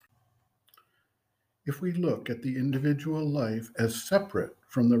If we look at the individual life as separate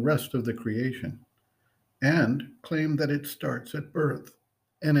from the rest of the creation and claim that it starts at birth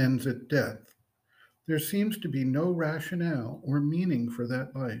and ends at death, there seems to be no rationale or meaning for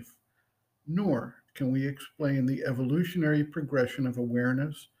that life, nor can we explain the evolutionary progression of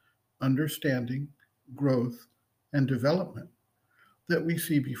awareness, understanding, growth, and development that we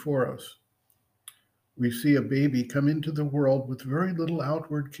see before us. We see a baby come into the world with very little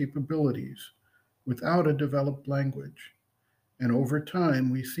outward capabilities, without a developed language. And over time,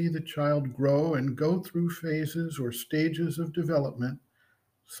 we see the child grow and go through phases or stages of development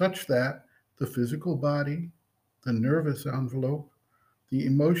such that the physical body, the nervous envelope, the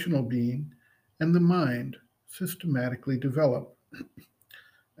emotional being, and the mind systematically develop.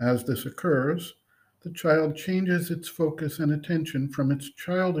 As this occurs, the child changes its focus and attention from its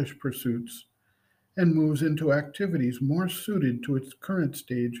childish pursuits and moves into activities more suited to its current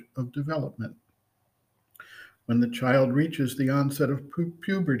stage of development. When the child reaches the onset of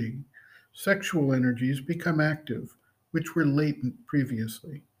puberty, sexual energies become active, which were latent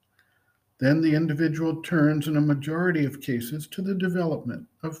previously. Then the individual turns, in a majority of cases, to the development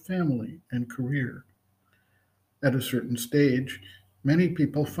of family and career. At a certain stage, many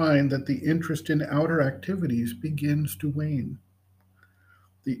people find that the interest in outer activities begins to wane.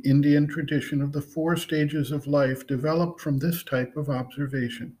 The Indian tradition of the four stages of life developed from this type of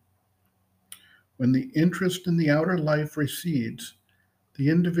observation. When the interest in the outer life recedes, the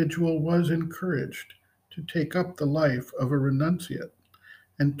individual was encouraged to take up the life of a renunciate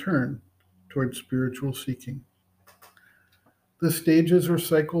and turn toward spiritual seeking. The stages or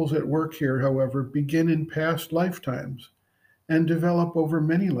cycles at work here, however, begin in past lifetimes and develop over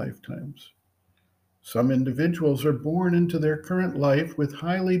many lifetimes. Some individuals are born into their current life with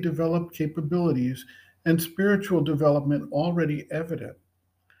highly developed capabilities and spiritual development already evident.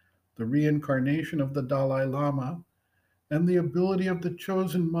 The reincarnation of the Dalai Lama and the ability of the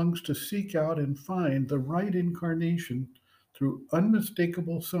chosen monks to seek out and find the right incarnation through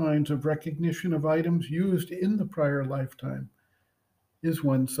unmistakable signs of recognition of items used in the prior lifetime is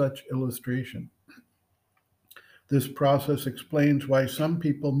one such illustration. This process explains why some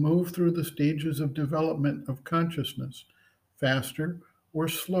people move through the stages of development of consciousness faster or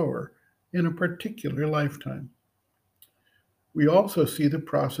slower in a particular lifetime. We also see the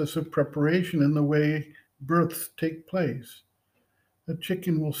process of preparation in the way births take place. A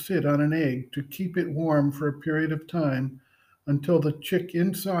chicken will sit on an egg to keep it warm for a period of time until the chick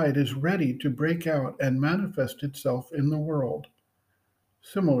inside is ready to break out and manifest itself in the world.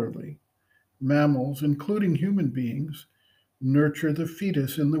 Similarly, mammals, including human beings, nurture the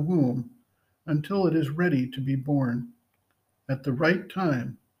fetus in the womb until it is ready to be born. At the right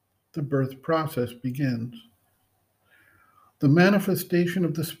time, the birth process begins. The manifestation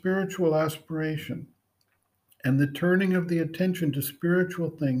of the spiritual aspiration and the turning of the attention to spiritual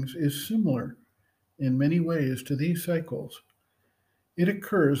things is similar in many ways to these cycles. It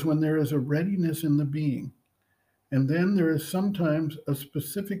occurs when there is a readiness in the being, and then there is sometimes a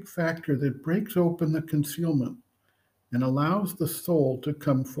specific factor that breaks open the concealment and allows the soul to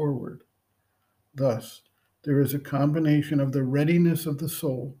come forward. Thus, there is a combination of the readiness of the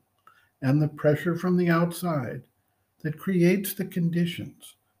soul and the pressure from the outside that creates the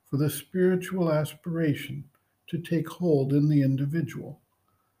conditions for the spiritual aspiration to take hold in the individual.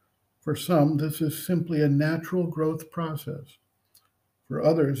 For some, this is simply a natural growth process. For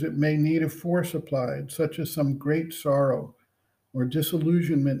others, it may need a force applied, such as some great sorrow or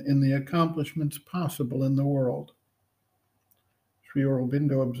disillusionment in the accomplishments possible in the world. Sri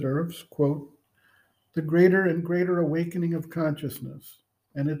Aurobindo observes, quote, the greater and greater awakening of consciousness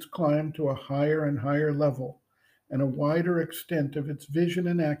and its climb to a higher and higher level and a wider extent of its vision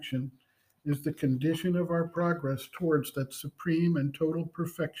and action is the condition of our progress towards that supreme and total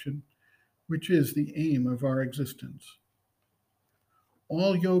perfection which is the aim of our existence.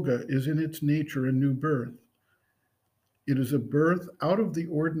 All yoga is in its nature a new birth. It is a birth out of the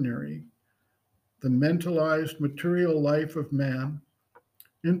ordinary, the mentalized material life of man,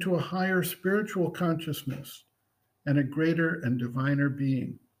 into a higher spiritual consciousness and a greater and diviner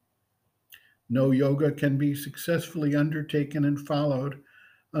being. No yoga can be successfully undertaken and followed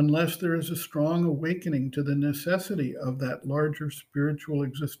unless there is a strong awakening to the necessity of that larger spiritual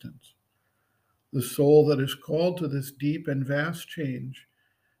existence. The soul that is called to this deep and vast change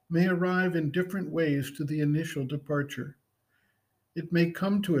may arrive in different ways to the initial departure. It may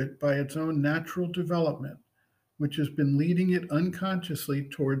come to it by its own natural development, which has been leading it unconsciously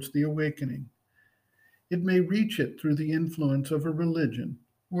towards the awakening. It may reach it through the influence of a religion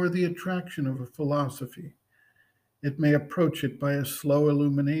or the attraction of a philosophy. It may approach it by a slow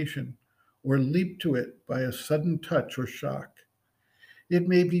illumination or leap to it by a sudden touch or shock. It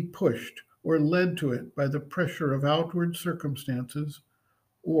may be pushed or led to it by the pressure of outward circumstances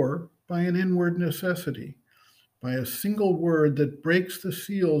or by an inward necessity, by a single word that breaks the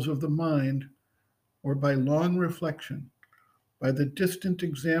seals of the mind, or by long reflection, by the distant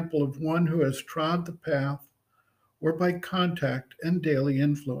example of one who has trod the path, or by contact and daily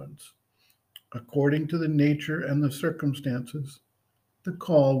influence. According to the nature and the circumstances, the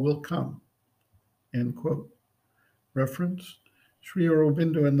call will come. End quote. Reference Sri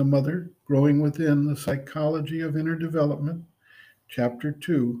Aurobindo and the Mother, Growing Within the Psychology of Inner Development, Chapter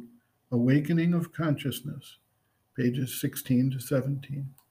 2, Awakening of Consciousness, pages 16 to 17.